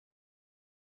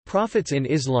Prophets in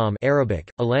Islam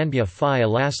Arabic, Alanbiya fi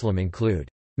al-Aslam include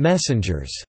messengers,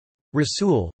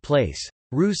 rasul, place,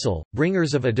 rusul,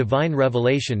 bringers of a divine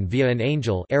revelation via an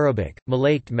angel Arabic,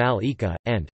 malaikt mal'ika,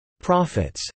 and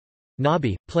prophets,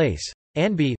 nabi, place.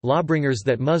 Anbi, lawbringers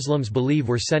that Muslims believe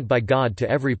were sent by God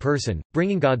to every person,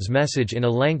 bringing God's message in a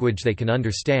language they can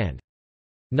understand.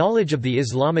 Knowledge of the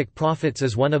Islamic prophets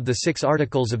is one of the 6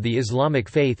 articles of the Islamic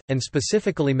faith, and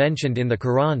specifically mentioned in the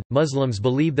Quran. Muslims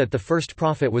believe that the first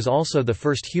prophet was also the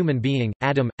first human being,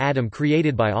 Adam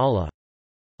created by Allah.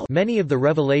 Many of the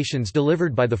revelations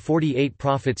delivered by the 48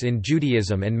 prophets in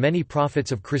Judaism and many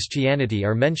prophets of Christianity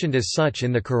are mentioned as such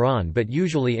in the Quran, but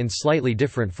usually in slightly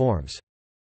different forms.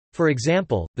 For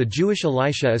example, the Jewish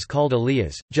Elisha is called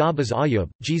Elias, Job is Ayub,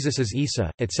 Jesus is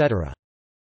Isa, etc.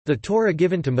 The Torah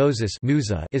given to Moses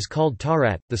Musa is called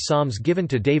Taurat, the Psalms given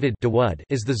to David Dawud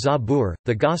is the Zabur,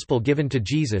 the Gospel given to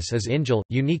Jesus is Injil.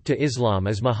 Unique to Islam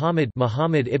is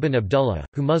Muhammad ibn Abdullah,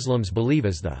 who Muslims believe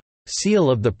is the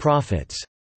seal of the prophets.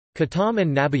 Khatam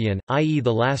and Nabiyyan, i.e.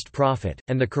 the last prophet,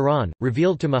 and the Quran,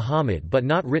 revealed to Muhammad but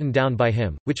not written down by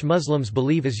him, which Muslims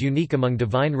believe is unique among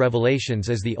divine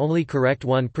revelations as the only correct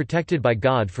one protected by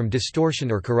God from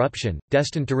distortion or corruption,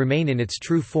 destined to remain in its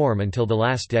true form until the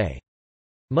last day.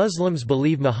 Muslims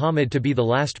believe Muhammad to be the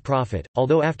last prophet,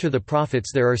 although after the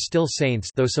prophets there are still saints,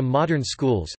 though some modern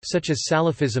schools, such as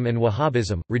Salafism and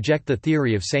Wahhabism, reject the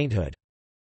theory of sainthood.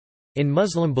 In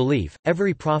Muslim belief,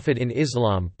 every prophet in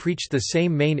Islam preached the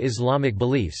same main Islamic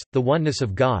beliefs, the oneness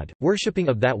of God, worshipping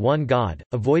of that one God,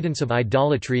 avoidance of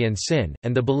idolatry and sin,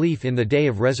 and the belief in the day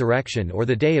of resurrection or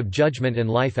the day of judgment and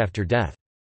life after death.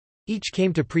 Each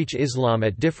came to preach Islam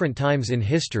at different times in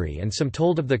history, and some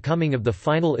told of the coming of the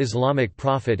final Islamic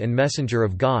prophet and messenger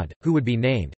of God, who would be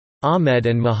named Ahmed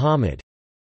and Muhammad.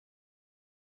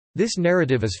 This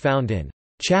narrative is found in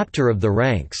Chapter of the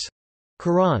Ranks,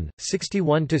 Quran,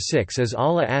 61-6, as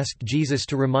Allah asked Jesus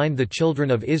to remind the children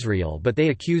of Israel but they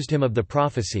accused him of the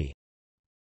prophecy.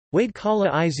 Waid kala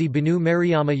izi binu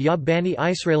Maryama ya bani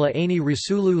Israela ani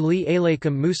rasulu li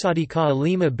alaykum musadika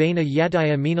alima baina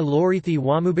yadaya mina lorithi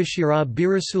wamubashira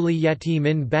birasuli yati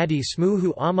min badi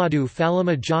smuhu amadu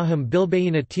falama jaham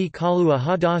bilbayina ti kalu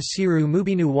ahada siru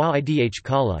mubinu wa idh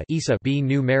kala Isa b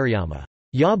nu Maryama.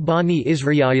 Ya bani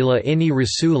Israila inni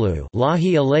rasulu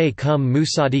lahi alaykum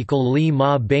musadikal li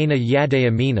ma baina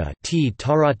yadayamina ti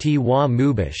tarati wa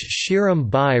mubash shiram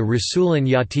bi rasulan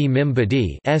yati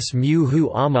mimbadi s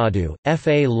muhu amadu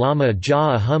fa lama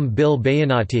ja ahum bil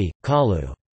bayanati,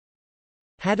 kalu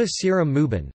hada siram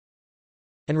mubin.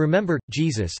 And remember,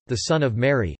 Jesus, the son of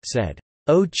Mary, said,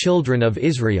 O children of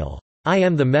Israel! I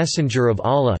am the messenger of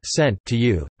Allah sent to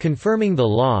you, confirming the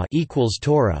law equals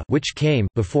Torah which came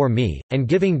before me, and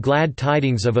giving glad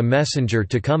tidings of a messenger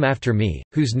to come after me,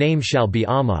 whose name shall be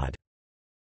Ahmad.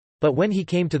 But when he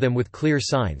came to them with clear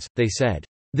signs, they said,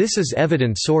 This is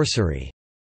evident sorcery.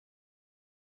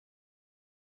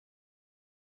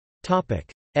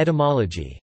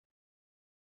 Etymology.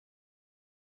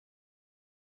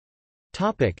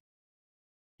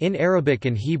 In Arabic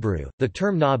and Hebrew, the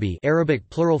term nabi Arabic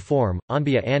plural form,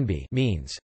 anbiya anbi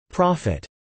means prophet.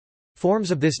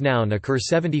 Forms of this noun occur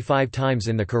 75 times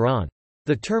in the Quran.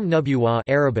 The term nubuwah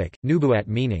Arabic, nubuwat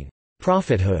meaning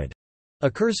prophethood,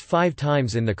 occurs 5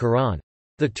 times in the Quran.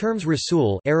 The terms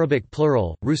rasul Arabic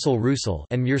plural, rusul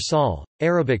and mursal,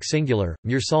 Arabic singular,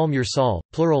 mursal,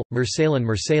 plural,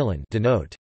 mursalan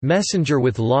denote messenger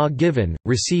with law given,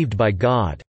 received by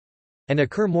God, and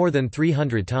occur more than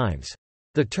 300 times.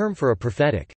 The term for a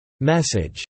prophetic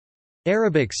message,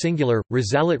 Arabic singular,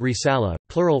 risala,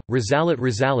 plural,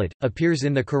 risalat, appears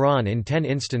in the Quran in 10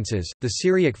 instances. The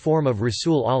Syriac form of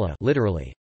Rasul Allah,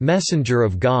 literally, messenger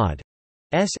of God,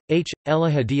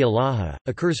 Elaha di Allaha,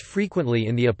 occurs frequently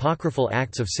in the apocryphal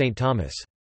Acts of St. Thomas.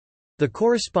 The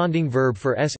corresponding verb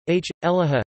for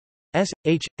Elaha,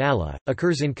 Allah,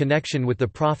 occurs in connection with the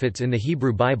prophets in the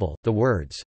Hebrew Bible. The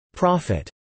words prophet,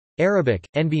 Arabic,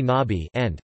 Nbi Nabi,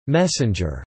 and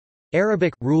messenger,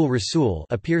 Arabic, Rule Rasul,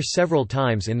 appear several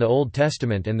times in the Old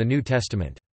Testament and the New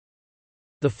Testament.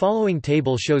 The following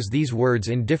table shows these words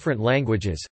in different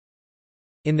languages.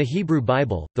 In the Hebrew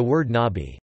Bible, the word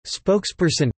nabi,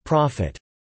 spokesperson, prophet,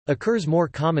 occurs more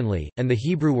commonly, and the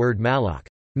Hebrew word malak,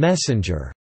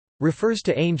 messenger, refers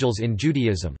to angels in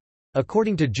Judaism.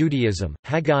 According to Judaism,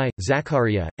 Haggai,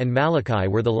 Zechariah, and Malachi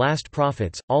were the last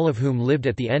prophets, all of whom lived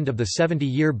at the end of the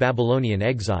 70-year Babylonian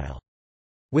exile.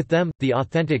 With them, the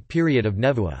authentic period of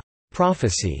Nevuah,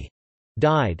 prophecy,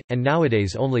 died, and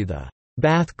nowadays only the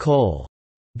Bath Kol,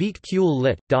 Beat Kul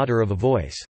lit, daughter of a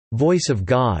voice of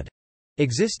God,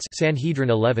 exists. Sanhedrin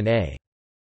 11a.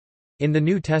 In the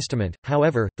New Testament,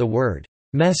 however, the word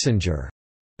messenger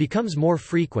becomes more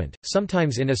frequent,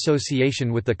 sometimes in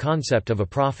association with the concept of a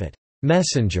prophet.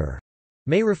 Messenger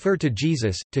may refer to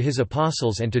Jesus, to his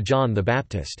apostles and to John the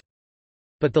Baptist.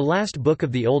 But the last book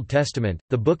of the Old Testament,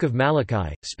 the Book of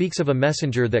Malachi, speaks of a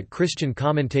messenger that Christian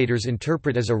commentators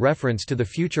interpret as a reference to the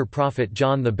future prophet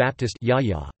John the Baptist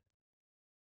Yahya.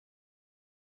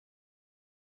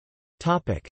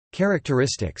 Topic: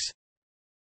 Characteristics.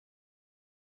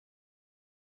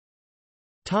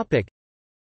 Topic: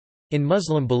 In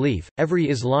Muslim belief, every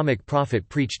Islamic prophet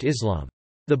preached Islam.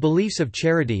 The beliefs of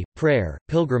charity, prayer,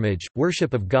 pilgrimage,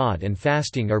 worship of God and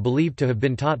fasting are believed to have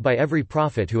been taught by every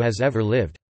prophet who has ever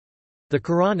lived. The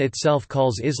Quran itself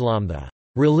calls Islam the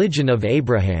religion of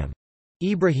Abraham,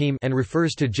 Ibrahim, and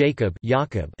refers to Jacob,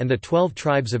 Yaqub, and the 12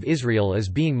 tribes of Israel as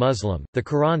being Muslim. The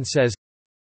Quran says,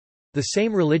 "The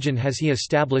same religion has he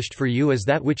established for you as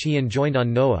that which he enjoined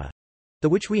on Noah, the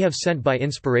which we have sent by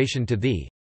inspiration to thee,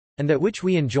 and that which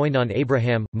we enjoined on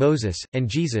Abraham, Moses, and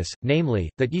Jesus,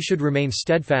 namely, that ye should remain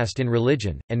steadfast in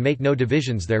religion, and make no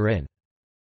divisions therein."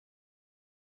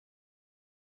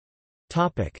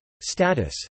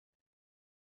 Status.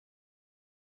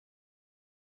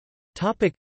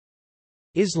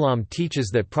 Islam teaches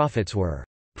that prophets were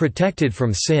protected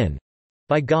from sin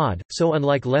by God, so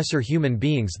unlike lesser human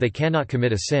beings they cannot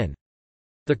commit a sin.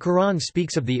 The Quran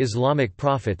speaks of the Islamic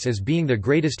prophets as being the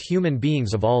greatest human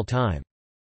beings of all time.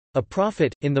 A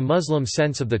prophet, in the Muslim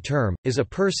sense of the term, is a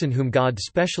person whom God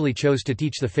specially chose to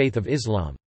teach the faith of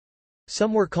Islam.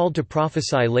 Some were called to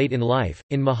prophesy late in life,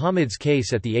 in Muhammad's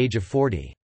case at the age of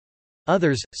 40.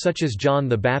 Others, such as John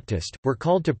the Baptist, were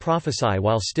called to prophesy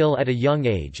while still at a young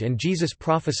age, and Jesus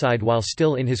prophesied while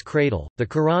still in his cradle. The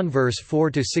Quran verse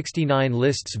 4-69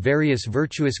 lists various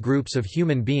virtuous groups of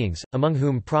human beings, among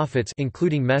whom prophets,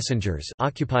 including messengers,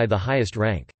 occupy the highest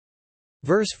rank.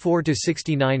 Verse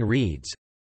 4-69 reads,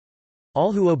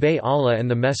 "All who obey Allah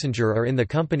and the Messenger are in the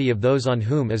company of those on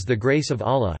whom is the grace of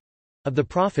Allah, of the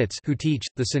prophets who teach,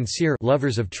 the sincere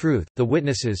lovers of truth, the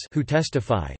witnesses who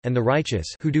testify, and the righteous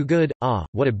who do good. Ah,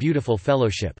 what a beautiful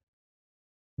fellowship."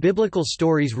 Biblical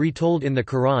stories retold in the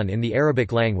Quran in the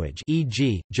Arabic language,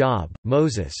 e.g., Job,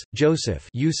 Moses, Joseph,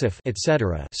 Yusuf,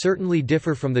 etc., certainly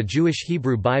differ from the Jewish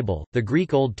Hebrew Bible, the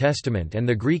Greek Old Testament and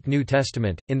the Greek New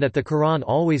Testament, in that the Quran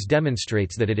always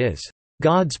demonstrates that it is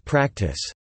God's practice,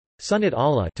 Sunnat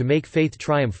Allah, to make faith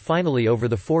triumph finally over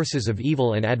the forces of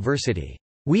evil and adversity.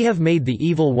 "We have made the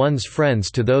evil ones friends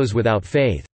to those without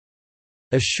faith.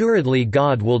 Assuredly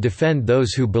God will defend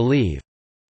those who believe."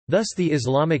 Thus the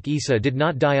Islamic Isa did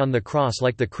not die on the cross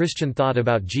like the Christian thought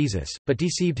about Jesus, but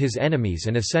deceived his enemies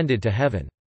and ascended to heaven.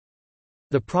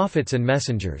 The prophets and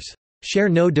messengers share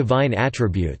no divine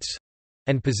attributes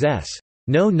and possess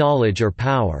no knowledge or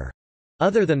power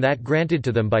other than that granted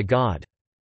to them by God.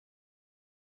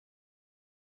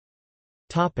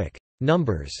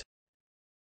 Numbers.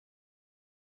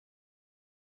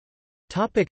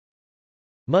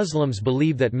 Muslims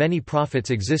believe that many prophets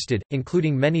existed,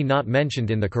 including many not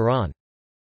mentioned in the Quran.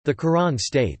 The Quran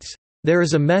states, "There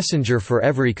is a messenger for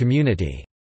every community."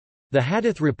 The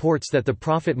Hadith reports that the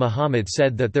Prophet Muhammad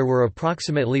said that there were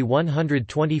approximately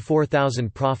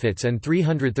 124,000 prophets and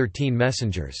 313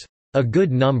 messengers, a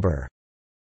good number.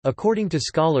 According to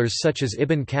scholars such as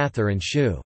Ibn Kathir and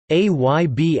Shu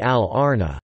Ayb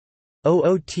al-Arna,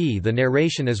 OOT, the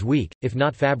narration is weak, if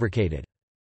not fabricated.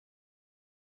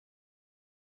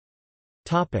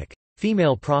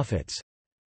 Female prophets.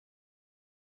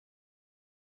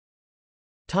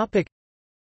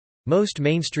 Most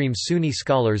mainstream Sunni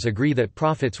scholars agree that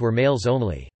prophets were males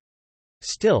only.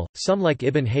 Still, some like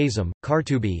Ibn Hazm,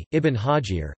 Qartubi, Ibn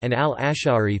Hajir, and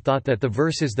al-Ash'ari thought that the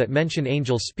verses that mention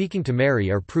angels speaking to Mary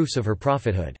are proofs of her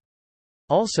prophethood.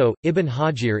 Also, Ibn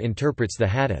Hajir interprets the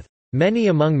hadith, "Many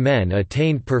among men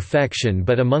attained perfection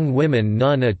but among women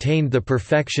none attained the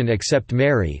perfection except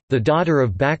Mary, the daughter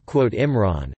of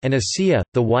Imran, and Asiya,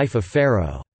 the wife of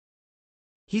Pharaoh."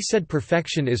 He said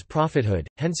perfection is prophethood,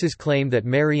 hence his claim that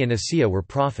Mary and Asiya were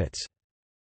prophets.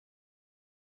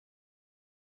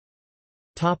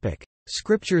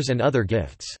 Scriptures and other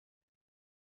gifts.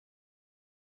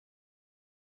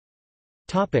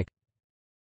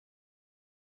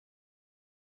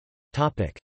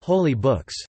 Holy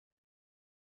books.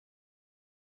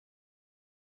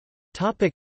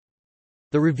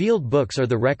 The revealed books are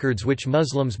the records which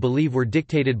Muslims believe were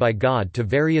dictated by God to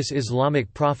various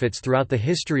Islamic prophets throughout the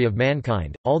history of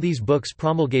mankind. All these books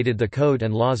promulgated the code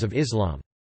and laws of Islam.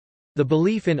 The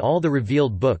belief in all the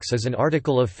revealed books is an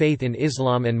article of faith in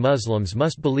Islam, and Muslims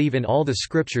must believe in all the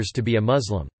scriptures to be a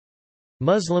Muslim.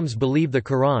 Muslims believe the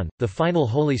Quran, the final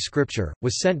holy scripture,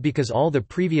 was sent because all the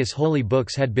previous holy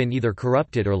books had been either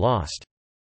corrupted or lost.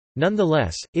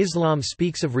 Nonetheless, Islam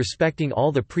speaks of respecting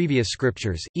all the previous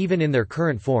scriptures, even in their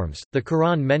current forms. The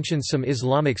Quran mentions some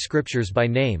Islamic scriptures by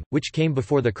name, which came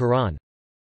before the Quran.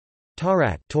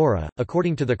 Tawrat Torah.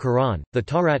 According to the Quran, the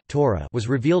Tawrat Torah was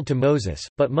revealed to Moses,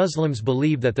 but Muslims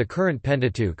believe that the current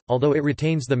Pentateuch, although it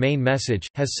retains the main message,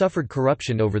 has suffered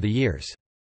corruption over the years.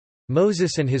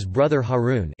 Moses and his brother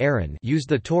Harun Aaron used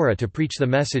the Torah to preach the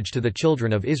message to the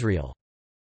children of Israel.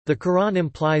 The Quran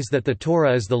implies that the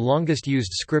Torah is the longest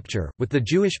used scripture, with the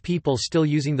Jewish people still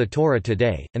using the Torah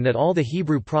today, and that all the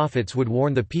Hebrew prophets would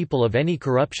warn the people of any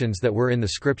corruptions that were in the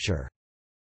scripture.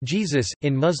 Jesus,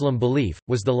 in Muslim belief,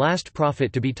 was the last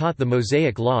prophet to be taught the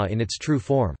Mosaic law in its true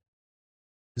form.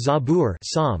 Zabur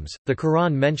Psalms. The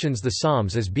Quran mentions the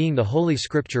Psalms as being the holy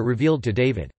scripture revealed to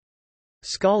David.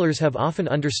 Scholars have often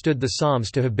understood the Psalms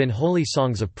to have been holy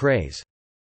songs of praise.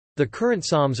 The current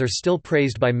Psalms are still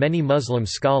praised by many Muslim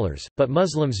scholars, but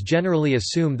Muslims generally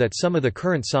assume that some of the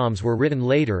current Psalms were written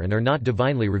later and are not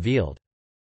divinely revealed.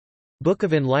 Book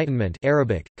of Enlightenment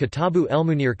Arabic, Kitabu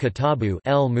el-Munir Kitabu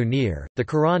el-Munir. The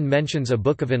Quran mentions a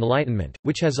Book of Enlightenment,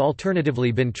 which has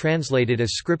alternatively been translated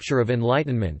as Scripture of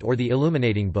Enlightenment or the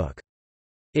Illuminating Book.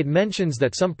 It mentions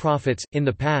that some prophets, in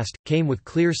the past, came with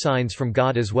clear signs from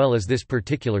God as well as this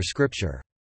particular scripture.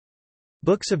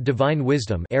 Books of Divine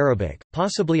Wisdom Arabic,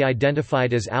 possibly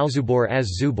identified as Al-Zubur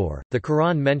az-Zubur. The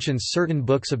Quran mentions certain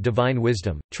books of divine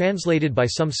wisdom, translated by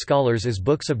some scholars as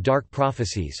books of dark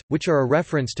prophecies, which are a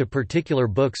reference to particular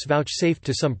books vouchsafed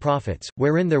to some prophets,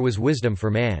 wherein there was wisdom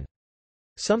for man.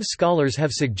 Some scholars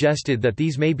have suggested that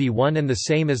these may be one and the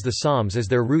same as the Psalms as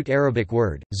their root Arabic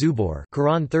word, Zubur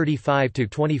Quran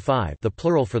 35-25. The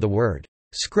plural for the word,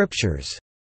 scriptures,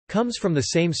 comes from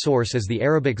the same source as the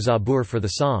Arabic Zabur for the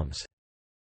Psalms.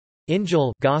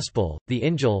 Injil Gospel. The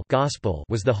Injil Gospel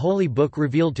was the holy book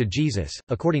revealed to Jesus,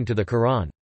 according to the Quran.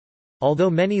 Although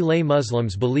many lay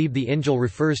Muslims believe the Injil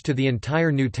refers to the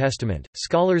entire New Testament,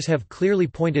 scholars have clearly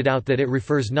pointed out that it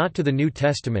refers not to the New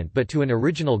Testament but to an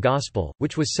original Gospel,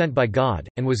 which was sent by God,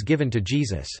 and was given to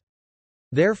Jesus.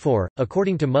 Therefore,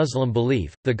 according to Muslim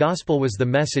belief, the Gospel was the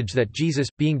message that Jesus,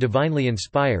 being divinely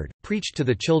inspired, preached to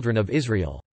the children of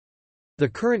Israel. The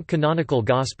current canonical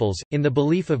Gospels, in the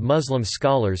belief of Muslim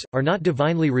scholars, are not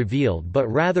divinely revealed but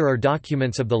rather are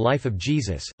documents of the life of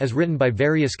Jesus, as written by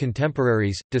various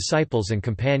contemporaries, disciples and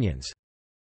companions.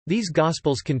 These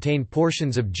Gospels contain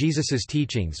portions of Jesus's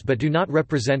teachings but do not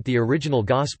represent the original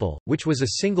Gospel, which was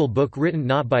a single book written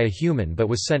not by a human but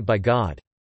was sent by God.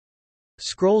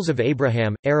 Scrolls of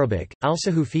Abraham Arabic,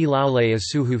 al-Suhufi Laulay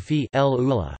as-Suhufi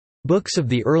el-Ula, books of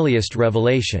the earliest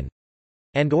revelation,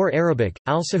 and or Arabic,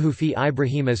 al-Suhufi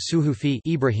Ibrahim as-Suhufi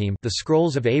Ibrahim. The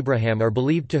Scrolls of Abraham are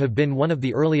believed to have been one of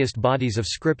the earliest bodies of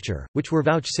scripture, which were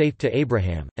vouchsafed to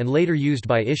Abraham, and later used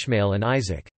by Ishmael and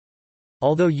Isaac.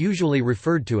 Although usually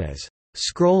referred to as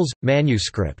scrolls,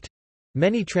 manuscript,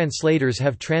 many translators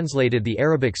have translated the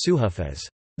Arabic suhuf as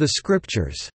the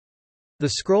scriptures. The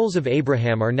Scrolls of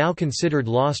Abraham are now considered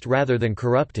lost rather than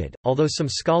corrupted, although some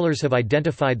scholars have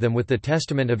identified them with the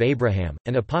Testament of Abraham,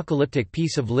 an apocalyptic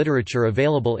piece of literature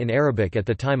available in Arabic at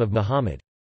the time of Muhammad.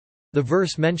 The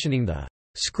verse mentioning the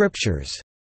scriptures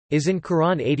is in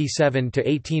Quran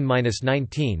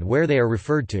 87-18-19 where they are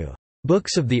referred to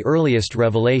books of the earliest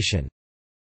revelation.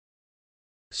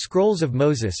 Scrolls of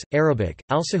Moses Arabic,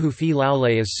 al-Suhufi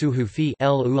Laulay as-Suhufi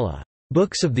el-Ula,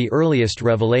 books of the earliest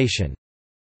revelation,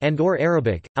 and or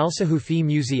Arabic, al-Suhufi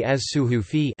Muzi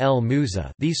as-Suhufi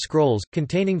el-Muza. These scrolls,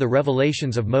 containing the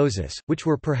revelations of Moses, which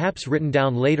were perhaps written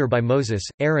down later by Moses,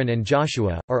 Aaron and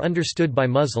Joshua, are understood by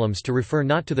Muslims to refer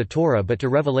not to the Torah but to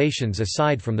revelations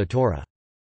aside from the Torah.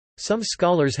 Some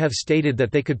scholars have stated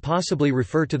that they could possibly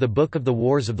refer to the Book of the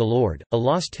Wars of the Lord, a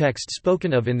lost text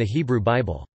spoken of in the Hebrew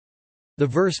Bible. The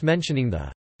verse mentioning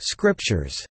the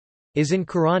scriptures is in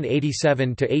Quran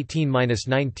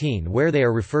 87-18-19 where they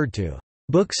are referred to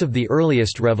books of the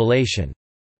earliest revelation.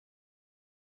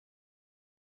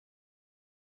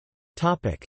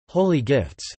 Topic: Holy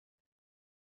gifts.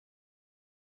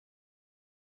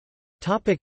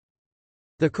 Topic: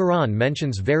 The Quran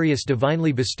mentions various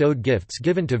divinely bestowed gifts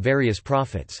given to various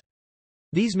prophets.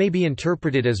 These may be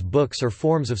interpreted as books or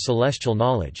forms of celestial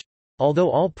knowledge. Although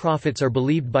all prophets are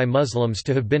believed by Muslims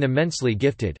to have been immensely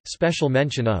gifted, special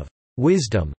mention of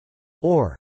wisdom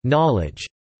or knowledge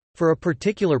for a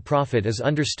particular prophet is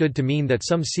understood to mean that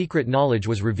some secret knowledge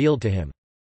was revealed to him.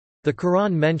 The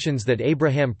Quran mentions that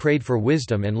Abraham prayed for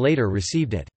wisdom and later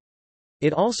received it.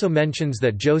 It also mentions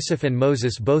that Joseph and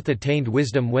Moses both attained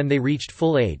wisdom when they reached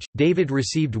full age. David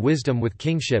received wisdom with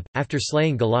kingship, after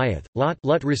slaying Goliath.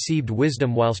 Lot received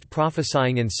wisdom whilst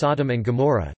prophesying in Sodom and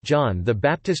Gomorrah. John the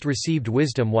Baptist received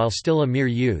wisdom while still a mere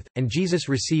youth, and Jesus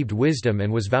received wisdom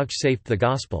and was vouchsafed the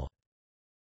gospel.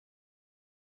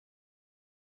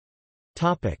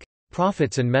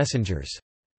 Prophets and messengers.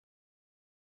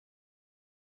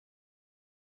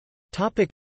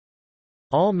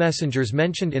 All messengers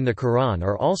mentioned in the Quran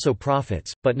are also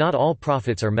prophets, but not all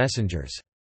prophets are messengers.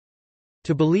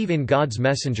 To believe in God's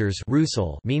messengers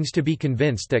means to be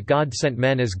convinced that God sent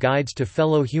men as guides to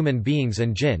fellow human beings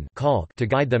and jinn to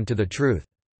guide them to the truth.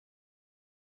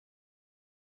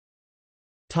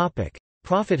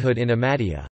 Prophethood in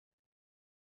Ahmadiyya.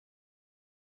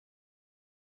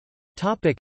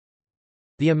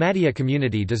 The Ahmadiyya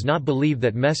community does not believe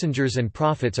that messengers and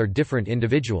prophets are different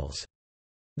individuals.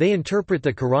 They interpret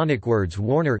the Quranic words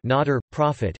warner,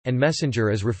 prophet, and messenger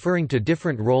as referring to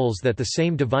different roles that the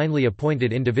same divinely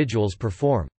appointed individuals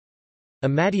perform.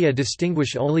 Ahmadiyya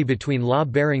distinguish only between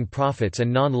law-bearing prophets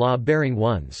and non-law-bearing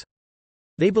ones.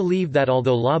 They believe that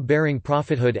although law-bearing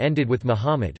prophethood ended with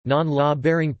Muhammad,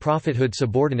 non-law-bearing prophethood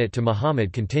subordinate to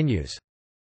Muhammad continues.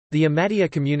 The Ahmadiyya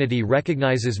community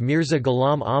recognizes Mirza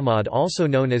Ghulam Ahmad, also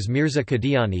known as Mirza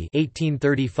Qadiani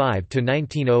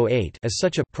 (1835–1908), as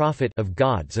such a prophet of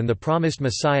God's and the promised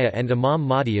Messiah and Imam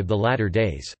Mahdi of the latter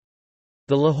days.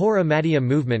 The Lahore Ahmadiyya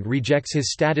movement rejects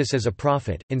his status as a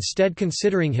prophet, instead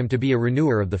considering him to be a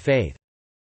renewer of the faith.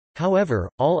 However,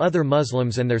 all other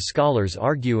Muslims and their scholars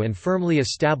argue and firmly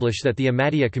establish that the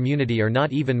Ahmadiyya community are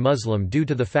not even Muslim due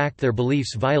to the fact their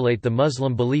beliefs violate the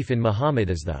Muslim belief in Muhammad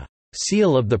as the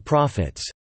seal of the prophets,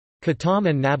 Khatam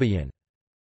and Nabiyyin.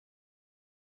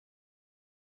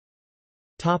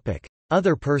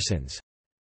 Other persons.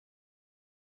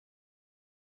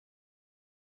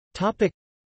 The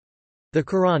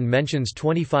Quran mentions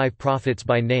 25 prophets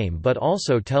by name but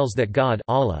also tells that God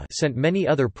Allah sent many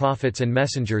other prophets and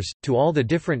messengers, to all the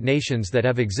different nations that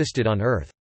have existed on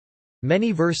earth.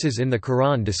 Many verses in the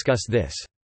Quran discuss this.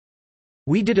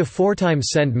 We did aforetime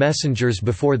send messengers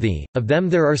before thee, of them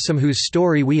there are some whose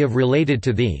story we have related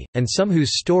to thee, and some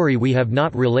whose story we have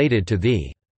not related to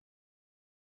thee.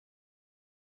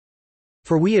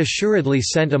 For we assuredly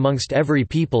sent amongst every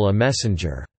people a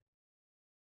messenger.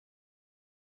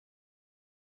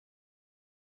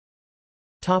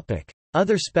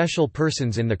 Other special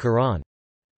persons in the Quran.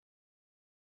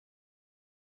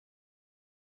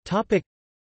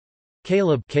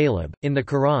 Caleb. In the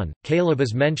Quran, Caleb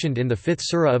is mentioned in the 5th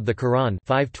surah of the Quran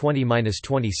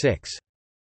 5:20–26.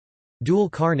 Dhul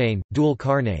Qarnayn.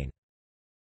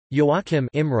 Joachim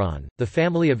Imran, the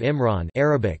family of Imran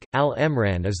Arabic,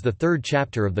 Al-Imran is the 3rd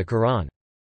chapter of the Quran.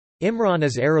 Imran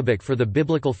is Arabic for the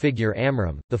biblical figure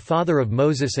Amram, the father of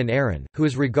Moses and Aaron, who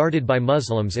is regarded by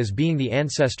Muslims as being the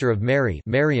ancestor of Mary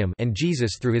Maryam and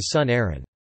Jesus through his son Aaron.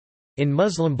 In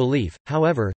Muslim belief,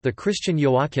 however, the Christian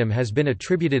Joachim has been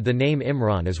attributed the name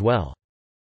Imran as well.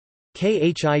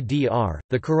 Khidr,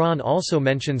 the Quran also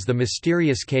mentions the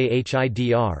mysterious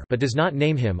Khidr but does not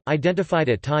name him, identified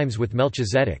at times with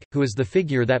Melchizedek, who is the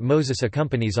figure that Moses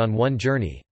accompanies on one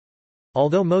journey.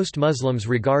 Although most Muslims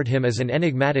regard him as an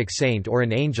enigmatic saint or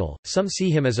an angel, some see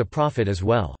him as a prophet as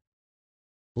well.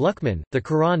 Luqman, the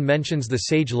Quran mentions the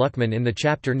sage Luqman in the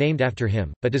chapter named after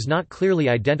him, but does not clearly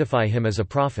identify him as a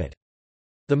prophet.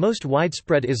 The most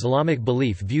widespread Islamic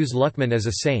belief views Luqman as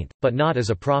a saint, but not as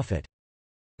a prophet.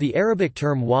 The Arabic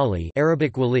term wali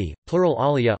Arabic wali, plural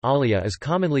aliya is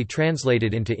commonly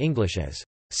translated into English as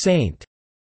saint.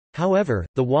 However,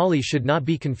 the wali should not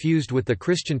be confused with the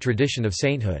Christian tradition of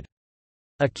sainthood.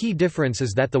 A key difference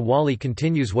is that the wali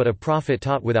continues what a prophet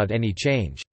taught without any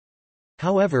change.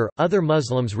 However, other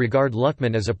Muslims regard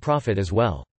Luqman as a prophet as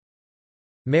well.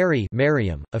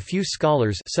 Maryam, a few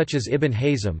scholars such as Ibn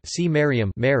Hazm see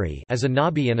Maryam as a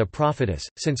nabi and a prophetess,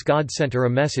 since God sent her a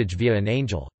message via an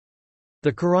angel.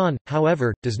 The Quran,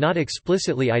 however, does not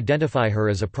explicitly identify her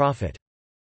as a prophet.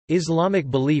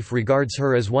 Islamic belief regards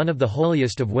her as one of the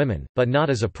holiest of women, but not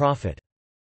as a prophet.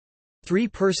 3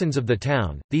 persons of the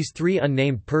town, these 3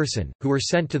 unnamed person, who were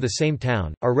sent to the same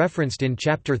town, are referenced in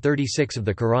chapter 36 of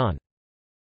the Quran.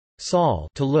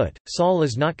 Saul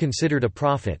is not considered a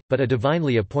prophet, but a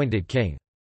divinely appointed king.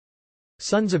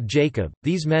 Sons of Jacob,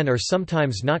 these men are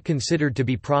sometimes not considered to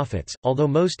be prophets, although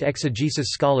most exegesis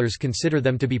scholars consider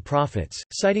them to be prophets,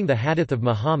 citing the hadith of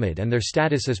Muhammad and their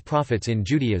status as prophets in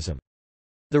Judaism.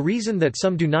 The reason that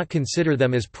some do not consider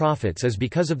them as prophets is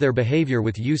because of their behavior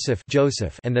with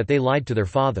Joseph and that they lied to their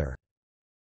father.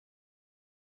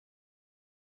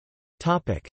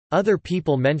 Other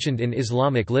people mentioned in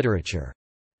Islamic literature.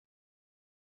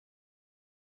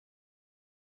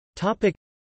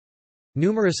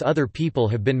 Numerous other people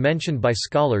have been mentioned by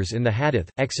scholars in the Hadith,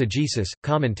 exegesis,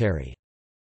 commentary.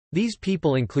 These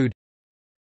people include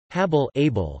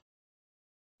Abel,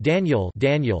 Daniel,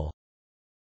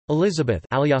 Elizabeth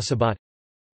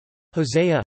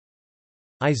Hosea,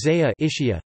 Isaiah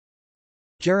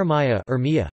Jeremiah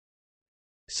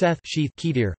Seth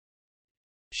Kedir,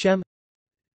 Shem,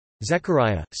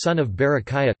 Zechariah, son of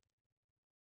Berechiah.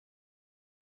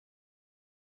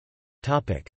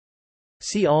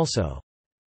 See also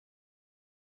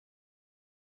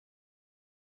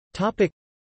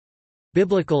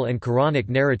Biblical and Quranic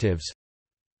narratives,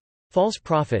 False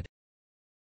prophet,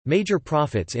 Major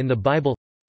prophets in the Bible,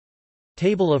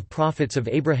 Table of prophets of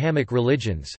Abrahamic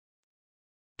religions,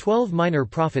 12 minor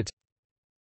prophets.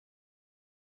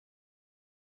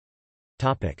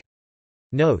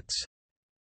 Notes.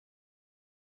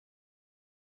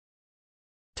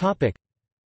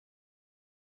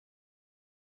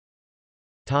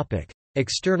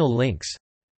 External links.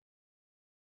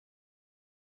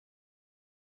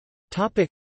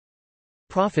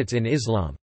 Prophets in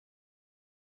Islam.